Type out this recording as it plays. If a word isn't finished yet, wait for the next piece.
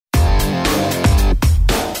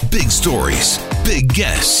stories, big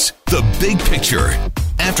guests, the big picture.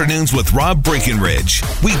 Afternoons with Rob Breckenridge.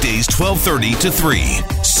 Weekdays 12:30 to 3,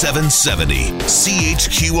 770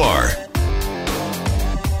 CHQR.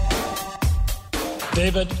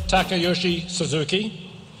 David Takayoshi Suzuki,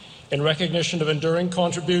 in recognition of enduring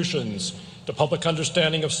contributions to public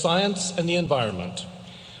understanding of science and the environment,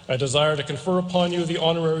 I desire to confer upon you the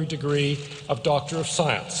honorary degree of Doctor of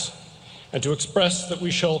Science, and to express that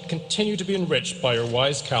we shall continue to be enriched by your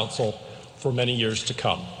wise counsel for many years to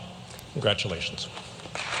come. Congratulations.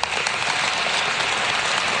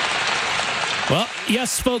 Well,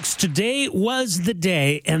 yes, folks, today was the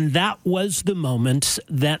day, and that was the moment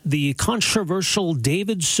that the controversial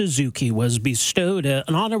David Suzuki was bestowed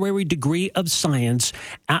an honorary degree of science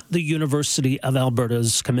at the University of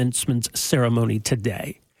Alberta's commencement ceremony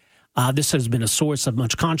today. This has been a source of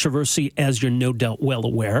much controversy, as you're no doubt well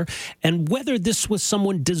aware, and whether this was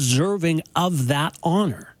someone deserving of that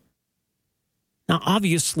honor. Now,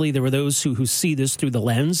 obviously, there are those who see this through the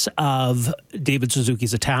lens of David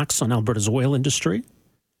Suzuki's attacks on Alberta's oil industry.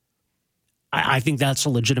 I think that's a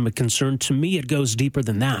legitimate concern. To me, it goes deeper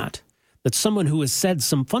than that someone who has said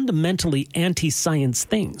some fundamentally anti-science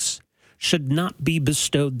things should not be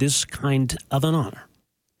bestowed this kind of an honor.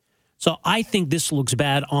 So I think this looks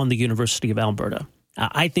bad on the University of Alberta.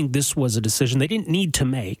 I think this was a decision they didn't need to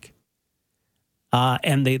make,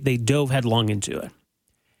 and they dove headlong into it.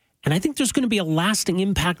 And I think there's going to be a lasting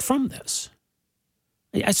impact from this.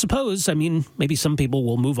 I suppose, maybe some people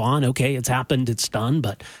will move on. Okay, it's happened, it's done.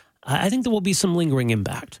 But I think there will be some lingering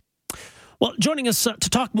impact. Well, joining us to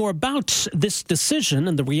talk more about this decision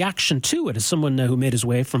and the reaction to it is someone who made his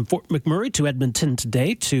way from Fort McMurray to Edmonton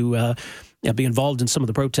today to be involved in some of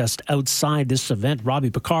the protests outside this event.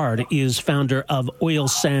 Robbie Picard is founder of Oil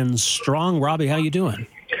Sands Strong. Robbie, how you doing?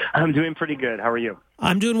 I'm doing pretty good. How are you?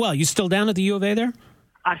 I'm doing well. You still down at the U of A there?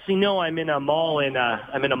 Actually, no. I'm in a mall in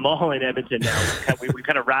Edmonton now. we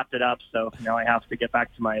kind of wrapped it up, so now I have to get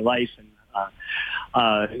back to my life and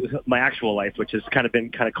my actual life, which has kind of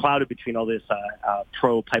been clouded between all this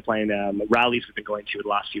pro-pipeline rallies we've been going to the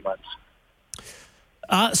last few months.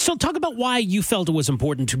 So talk about why you felt it was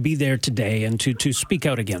important to be there today and to speak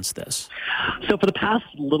out against this. So for the past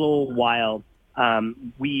little while,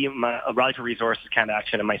 Rally for Resources, Canada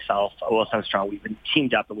Action, and myself, Oil Sands Strong, we've been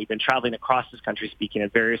teamed up and we've been traveling across this country speaking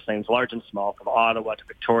at various things, large and small, from Ottawa to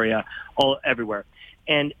Victoria, everywhere.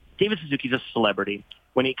 And David Suzuki's a celebrity.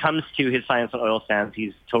 When it comes to his science on oil sands,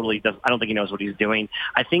 I don't think he knows what he's doing.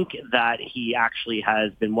 I think that he actually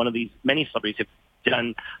has been one of these many celebrities who've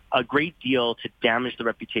done a great deal to damage the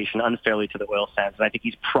reputation unfairly to the oil sands, and I think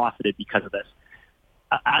he's profited because of this.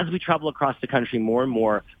 As we travel across the country more and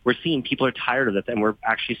more, we're seeing people are tired of it, and we're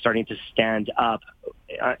actually starting to stand up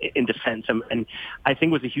in defense. And I think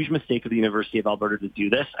it was a huge mistake of the University of Alberta to do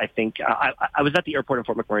this. I think I was at the airport in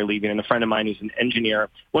Fort McMurray leaving, and a friend of mine who's an engineer,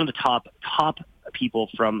 one of the top people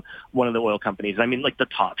from one of the oil companies, the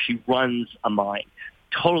top. She runs a mine.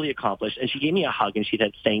 Totally accomplished. And she gave me a hug and she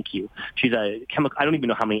said, thank you. She's a chemical, I don't even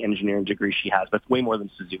know how many engineering degrees she has, but it's way more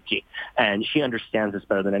than Suzuki. And she understands this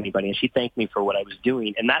better than anybody. And she thanked me for what I was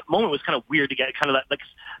doing. And that moment was kind of weird to get you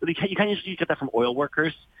kind of usually get that from oil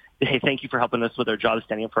workers. Hey, thank you for helping us with our jobs,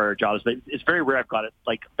 standing up for our jobs. But it's very rare I've got it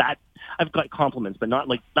like that. I've got compliments, but not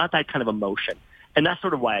that kind of emotion. And that's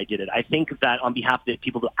sort of why I did it. I think that on behalf of the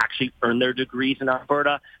people that actually earn their degrees in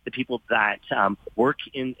Alberta, the people that work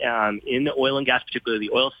in the oil and gas, particularly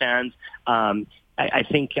the oil sands, I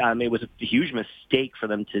think it was a huge mistake for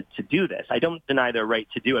them to do this. I don't deny their right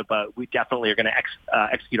to do it, but we definitely are going to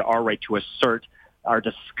execute our right to assert our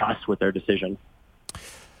disgust with their decision.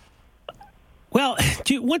 Well,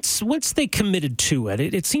 once they committed to it,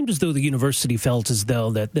 it seemed as though the university felt as though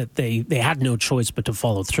that they had no choice but to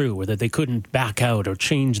follow through, or that they couldn't back out or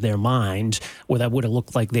change their mind, or that would have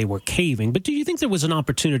looked like they were caving. But do you think there was an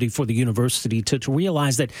opportunity for the university to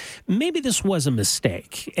realize that maybe this was a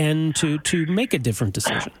mistake and to make a different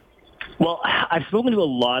decision? Well, I've spoken to a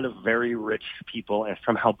lot of very rich people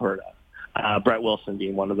from Alberta, Brett Wilson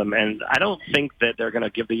being one of them, and I don't think that they're going to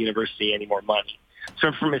give the university any more money.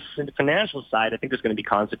 So from a financial side, I think there's going to be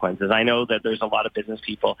consequences. I know that there's a lot of business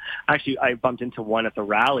people. Actually, I bumped into one at the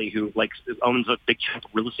rally who owns a big chunk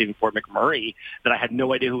of real estate in Fort McMurray that I had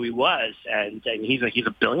no idea who he was, and he's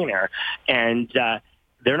a billionaire. And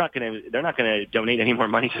they're not going to donate any more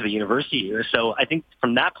money to the university. So I think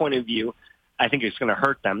from that point of view, I think it's going to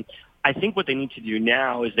hurt them. I think what they need to do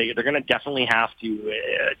now is they're going to definitely have to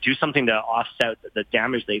do something to offset the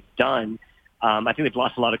damage they've done. I think they've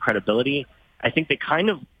lost a lot of credibility. I think they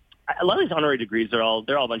a lot of these honorary degrees they're all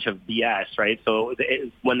a bunch of BS, right? So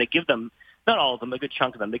when they give them, not all of them, a good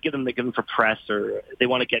chunk of them. They give them for press, or they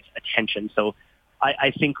want to get attention. So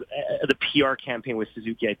I think the PR campaign with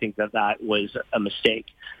Suzuki, I think that was a mistake.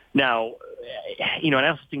 Now, and I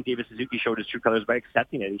also think David Suzuki showed his true colors by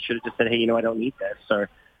accepting it. He should have just said, hey, I don't need this. Or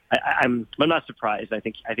I'm not surprised. I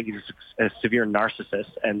think he's a severe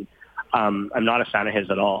narcissist, and I'm not a fan of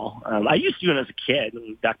his at all. I used to do it as a kid,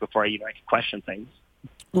 back before I could question things.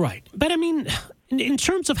 Right. But, in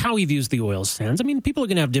terms of how he views the oil sands, people are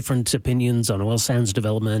going to have different opinions on oil sands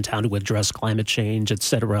development, how to address climate change, et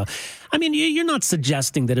cetera. You're not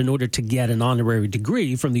suggesting that in order to get an honorary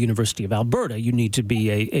degree from the University of Alberta, you need to be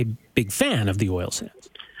a big fan of the oil sands.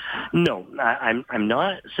 No, I'm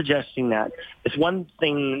not suggesting that. It's one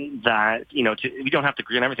thing that, we don't have to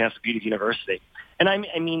agree on everything. That's the beauty of university. And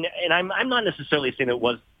I'm not necessarily saying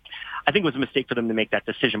I think it was a mistake for them to make that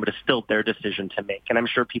decision, but it's still their decision to make. And I'm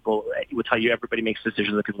sure people would tell you everybody makes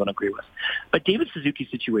decisions that people don't agree with. But David Suzuki's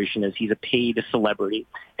situation is he's a paid celebrity,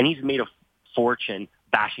 and he's made a fortune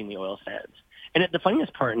bashing the oil sands. And the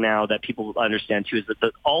funniest part now that people understand, too, is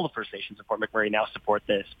that all the First Nations in Fort McMurray now support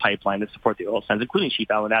this pipeline and support the oil sands, including Chief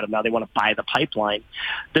Allen Adam. Now they want to buy the pipeline.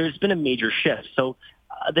 There's been a major shift. So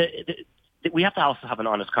we have to also have an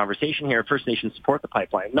honest conversation here. First Nations support the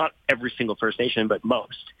pipeline. Not every single First Nation, but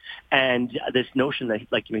most. And this notion that,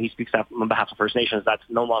 he speaks up on behalf of First Nations, that's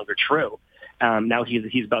no longer true. Now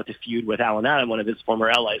he's about to feud with Allen Adam, one of his former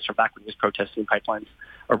allies from back when he was protesting pipelines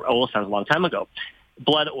or oil sands a long time ago.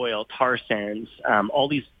 Blood oil, tar sands, all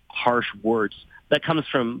these harsh words, that comes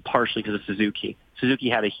from partially because of Suzuki. Suzuki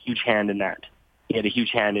had a huge hand in that. He had a huge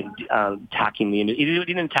hand in attacking the industry. He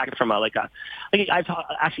didn't attack it from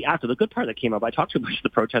actually after the good part that came up, I talked to a bunch of the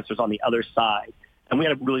protesters on the other side, and we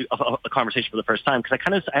had a conversation for the first time,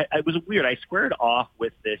 because it was weird. I squared off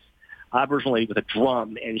with this Aboriginal lady with a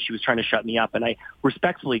drum, and she was trying to shut me up, and I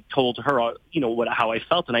respectfully told her, how I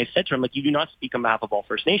felt, and I said to her, you do not speak on behalf of all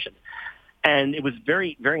First Nations. And it was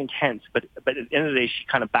very, very intense. But at the end of the day, she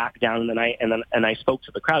kind of backed down, and I spoke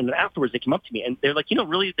to the crowd. And then afterwards, they came up to me, and they're like,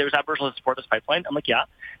 really, there's Aboriginals that support this pipeline? I'm like, yeah.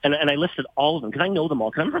 And I listed all of them, because I know them all.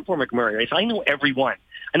 Because I'm from Fort McMurray, right? So I know everyone.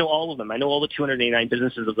 I know all of them. I know all the 289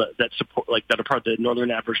 businesses that support, that are part of the Northern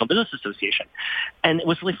Aboriginal Business Association. And it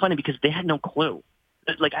was really funny because they had no clue.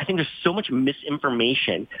 I think there's so much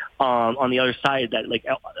misinformation on the other side that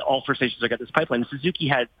all First Nations are got this pipeline. Suzuki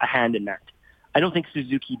had a hand in that. I don't think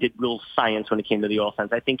Suzuki did real science when it came to the oil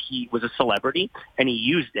sands. I think he was a celebrity, and he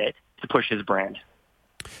used it to push his brand.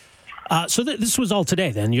 So this was all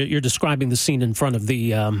today, then? You're describing the scene in front of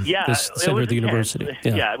the center of the university.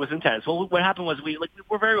 Yeah, it was intense. Well, what happened was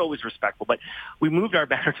we're very always respectful, but we moved our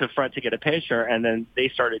banner to the front to get a picture, and then they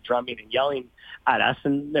started drumming and yelling at us,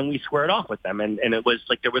 and then we squared off with them. And it was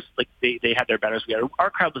they had their banners. Our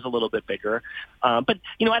crowd was a little bit bigger, but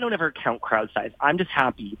I don't ever count crowd size. I'm just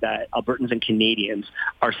happy that Albertans and Canadians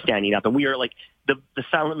are standing up, and we are the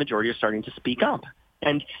silent majority are starting to speak up.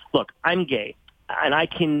 And look, I'm gay, and I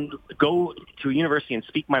can go to a university and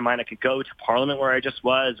speak my mind. I could go to Parliament where I just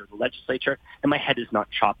was, or the legislature, and my head is not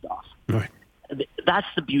chopped off. Right. That's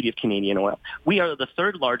the beauty of Canadian oil. We are the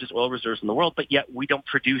third largest oil reserves in the world, but yet we don't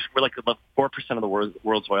produce. We're above 4% of the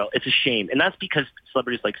world's oil. It's a shame, and that's because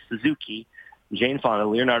celebrities like Suzuki, Jane Fonda,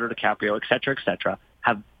 Leonardo DiCaprio, et cetera,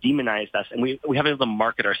 have demonized us, and we haven't been able to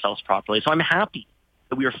market ourselves properly. So I'm happy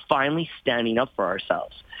that we are finally standing up for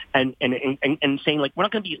ourselves and saying, we're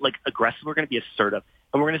not going to be aggressive. We're going to be assertive,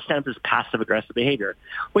 and we're going to stand up this passive aggressive behavior.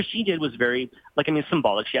 What she did was very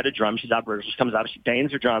symbolic. She had a drum. She's Aboriginal. She comes out. She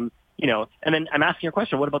bangs her drum. And then I'm asking her a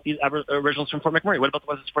question. What about these Aboriginals from Fort McMurray? What about the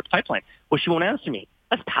ones that support the pipeline? Well, she won't answer me.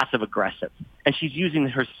 That's passive aggressive, and she's using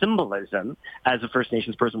her symbolism as a First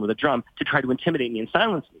Nations person with a drum to try to intimidate me and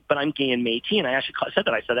silence me. But I'm gay and Métis, and I actually said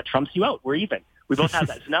that. I said that trumps you out. We're even. We both have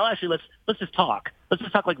that. So now actually let's just talk. Let's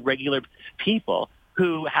just talk like regular people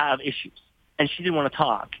who have issues. And she didn't want to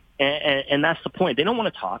talk. And that's the point. They don't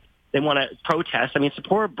want to talk. They want to protest.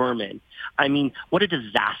 Sephora Berman, what a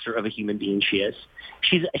disaster of a human being she is.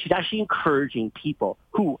 She's actually encouraging people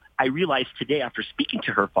who I realized today after speaking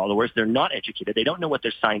to her followers, they're not educated. They don't know what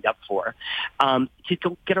they're signed up for, to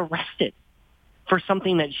go get arrested for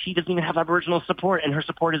something that she doesn't even have Aboriginal support, and her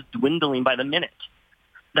support is dwindling by the minute.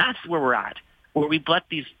 That's where we're at, where we've let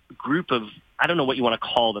these group of, I don't know what you want to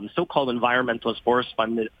call them, so-called environmentalists,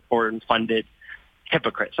 foreign-funded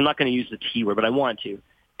hypocrites. I'm not going to use the T word, but I want to.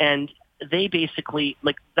 And they basically,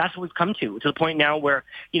 that's what we've come to the point now where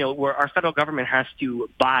our federal government has to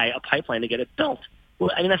buy a pipeline to get it built. Well,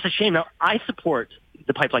 that's a shame. Now, I support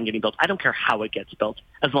the pipeline getting built. I don't care how it gets built,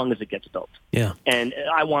 as long as it gets built. Yeah. And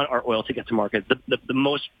I want our oil to get to market. The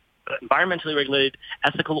most environmentally regulated,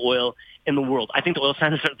 ethical oil in the world. I think the oil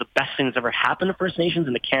sands are the best thing that's ever happened to First Nations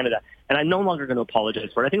and to Canada, and I'm no longer going to apologize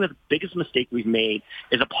for it. I think that the biggest mistake we've made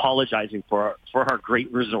is apologizing for our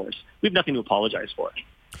great resource. We have nothing to apologize for.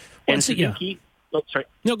 And Suzuki, sorry.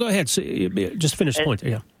 No, go ahead. So, just finish the point.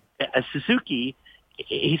 Yeah. Suzuki,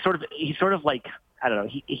 he's sort of like, I don't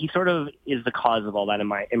know. He sort of is the cause of all that in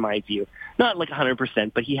my view. Not like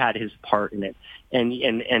 100%, but he had his part in it.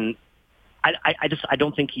 And I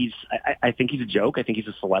don't think I think he's a joke. I think he's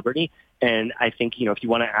a celebrity. And I think, if you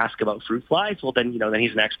want to ask about fruit flies, well, then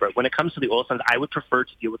he's an expert. When it comes to the oil sands, I would prefer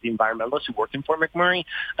to deal with the environmentalists who work in Fort McMurray,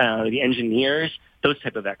 the engineers, those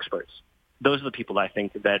type of experts. Those are the people that I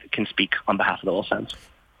think that can speak on behalf of the oil sands.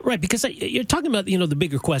 Right, because you're talking about, the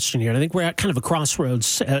bigger question here. And I think we're at kind of a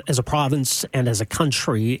crossroads as a province and as a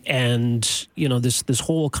country. And, this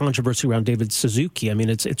whole controversy around David Suzuki, I mean,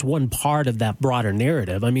 it's one part of that broader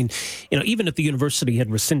narrative. I mean, even if the university had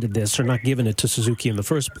rescinded this or not given it to Suzuki in the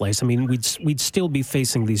first place, I mean, we'd still be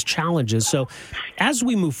facing these challenges. So as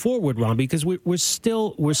we move forward, Ron, because we're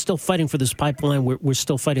still fighting for this pipeline, we're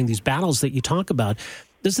still fighting these battles that you talk about.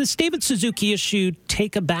 Does this David Suzuki issue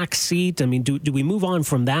take a back seat? I mean, do we move on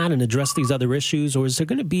from that and address these other issues, or is there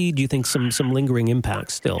going to be, do you think, some lingering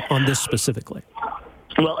impacts still on this specifically?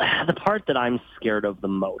 Well, the part that I'm scared of the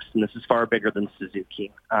most, and this is far bigger than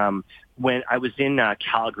Suzuki, when I was in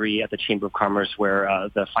Calgary at the Chamber of Commerce where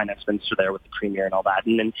the finance minister there with the premier and all that,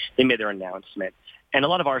 and then they made their announcement. And a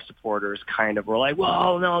lot of our supporters kind of were like,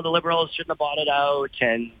 well, no, the Liberals shouldn't have bought it out,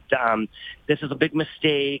 and this is a big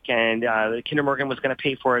mistake, and Kinder Morgan was going to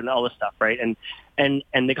pay for it and all this stuff, right? And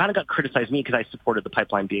they kind of got criticized me because I supported the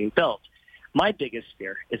pipeline being built. My biggest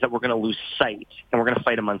fear is that we're going to lose sight, and we're going to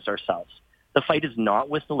fight amongst ourselves. The fight is not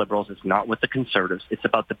with the Liberals. It's not with the Conservatives. It's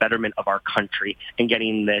about the betterment of our country and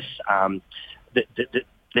getting this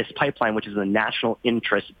this pipeline, which is in the national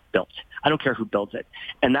interest, built. I don't care who builds it.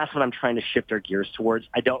 And that's what I'm trying to shift our gears towards.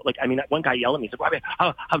 One guy yelled at me, he said,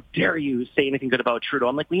 how dare you say anything good about Trudeau?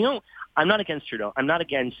 I'm like, I'm not against Trudeau. I'm not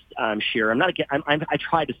against Scheer. I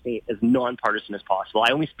try to stay as nonpartisan as possible.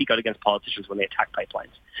 I only speak out against politicians when they attack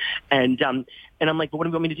pipelines. And I'm like, but what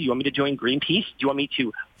do you want me to do? You want me to join Greenpeace? Do you want me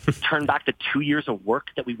to turn back the 2 years of work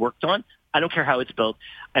that we worked on? I don't care how it's built,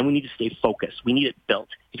 and we need to stay focused. We need it built.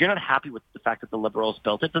 If you're not happy with the fact that the Liberals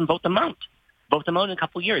built it, then vote them out. Vote them out in a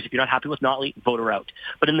couple of years. If you're not happy with Notley, vote her out.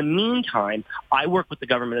 But in the meantime, I work with the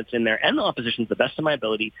government that's in there and the opposition to the best of my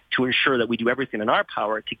ability to ensure that we do everything in our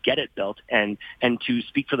power to get it built and to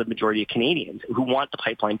speak for the majority of Canadians who want the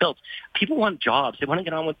pipeline built. People want jobs. They want to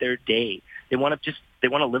get on with their day. They want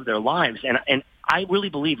to live their lives. And I really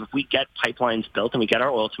believe if we get pipelines built and we get our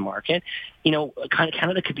oil to market,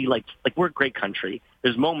 Canada could be like we're a great country.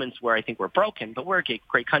 There's moments where I think we're broken, but we're a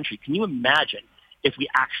great country. Can you imagine if we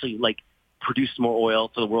actually produce more oil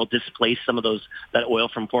for the world, displace some of that oil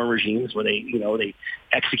from foreign regimes where they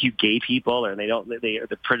execute gay people or they're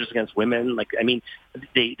prejudiced against women.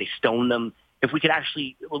 They stone them. If we could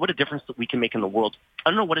actually, what a difference that we can make in the world. I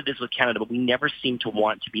don't know what it is with Canada, but we never seem to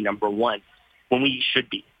want to be number one when we should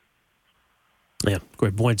be. Yeah,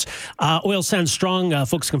 great points. Oil Sands Strong,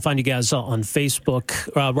 folks can find you guys on Facebook.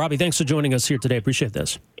 Robbie, thanks for joining us here today. Appreciate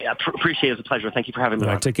this. Yeah, appreciate it. It's a pleasure. Thank you for having me.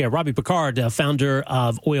 All right, take care. Robbie Picard, founder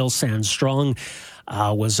of Oil Sands Strong,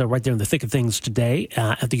 was right there in the thick of things today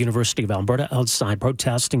at the University of Alberta, outside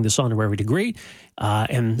protesting this honorary degree.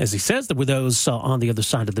 And as he says, there were those on the other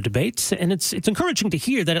side of the debate. And it's encouraging to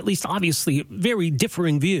hear that at least obviously very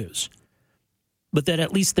differing views, but that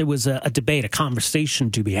at least there was a debate, a conversation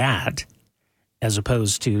to be had, as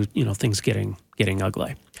opposed to, things getting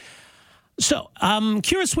ugly. So I'm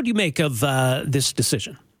curious what you make of this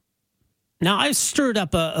decision. Now, I stirred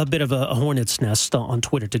up a bit of a hornet's nest on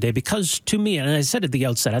Twitter today because to me, and I said at the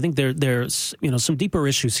outset, I think there's some deeper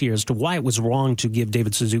issues here as to why it was wrong to give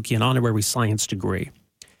David Suzuki an honorary science degree.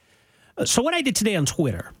 So what I did today on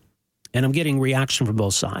Twitter, and I'm getting reaction from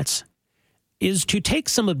both sides, is to take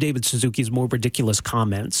some of David Suzuki's more ridiculous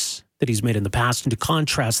comments that he's made in the past and to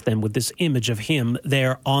contrast them with this image of him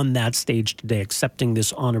there on that stage today accepting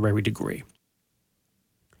this honorary degree.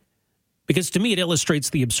 Because to me, it illustrates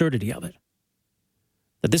the absurdity of it.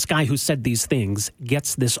 That this guy who said these things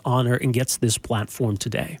gets this honor and gets this platform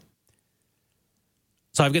today.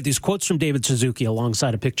 So I've got these quotes from David Suzuki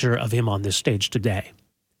alongside a picture of him on this stage today.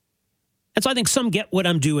 And so I think some get what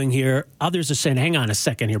I'm doing here. Others are saying, hang on a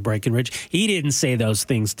second here, Breckenridge. He didn't say those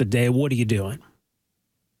things today. What are you doing?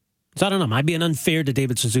 So I don't know. Am I being unfair to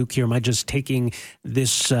David Suzuki, or am I just taking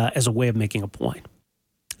this as a way of making a point?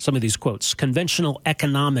 Some of these quotes. Conventional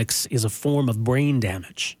economics is a form of brain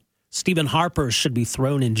damage. Stephen Harper should be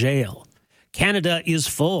thrown in jail. Canada is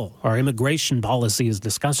full. Our immigration policy is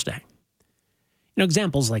disgusting.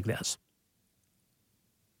 Examples like this.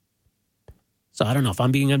 So I don't know if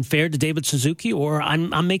I'm being unfair to David Suzuki or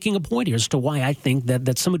I'm making a point here as to why I think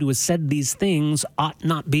that somebody who has said these things ought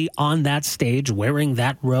not be on that stage, wearing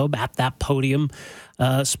that robe at that podium,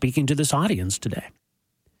 speaking to this audience today.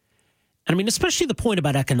 And I mean, especially the point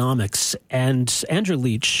about economics. And Andrew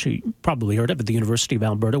Leach, you probably heard of at the University of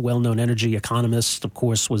Alberta, well-known energy economist, of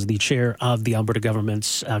course, was the chair of the Alberta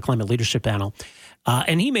government's climate leadership panel.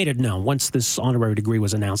 And he made it known once this honorary degree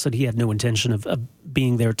was announced that he had no intention of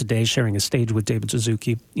being there today, sharing a stage with David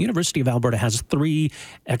Suzuki. The University of Alberta has 3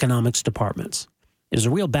 economics departments. It is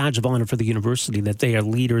a real badge of honor for the university that they are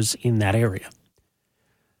leaders in that area.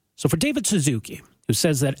 So for David Suzuki, who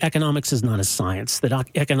says that economics is not a science, that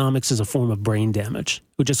economics is a form of brain damage,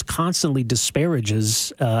 who just constantly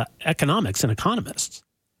disparages economics and economists,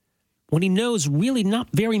 when he knows really not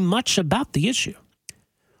very much about the issue.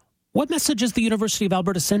 What message is the University of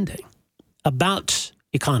Alberta sending about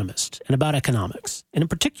economists and about economics, and in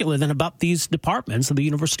particular then about these departments that the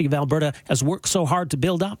University of Alberta has worked so hard to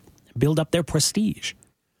build up their prestige?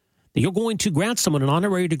 That you're going to grant someone an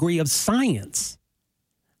honorary degree of science,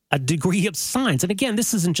 a degree of science. And again,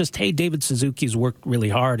 this isn't just, hey, David Suzuki's worked really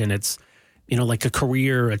hard and it's, like a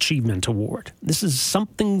career achievement award. This is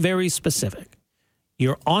something very specific.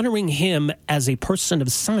 You're honoring him as a person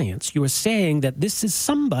of science. You are saying that this is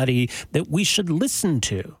somebody that we should listen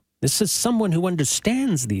to. This is someone who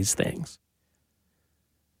understands these things.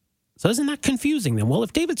 So isn't that confusing then? Well,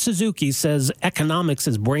 if David Suzuki says economics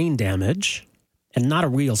is brain damage and not a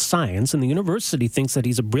real science, and the university thinks that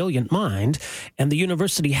he's a brilliant mind, and the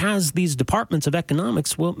university has these departments of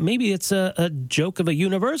economics, well, maybe it's a joke of a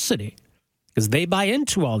university because they buy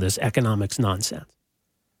into all this economics nonsense.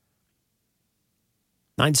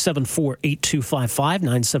 974-8255,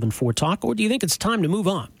 974-TALK, or do you think it's time to move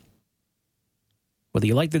on? Whether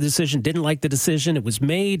you like the decision, didn't like the decision, it was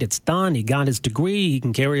made, it's done, he got his degree, he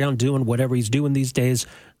can carry on doing whatever he's doing these days.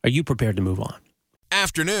 Are you prepared to move on?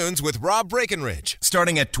 Afternoons with Rob Breckenridge,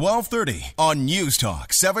 starting at 12:30 on News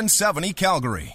Talk 770 Calgary.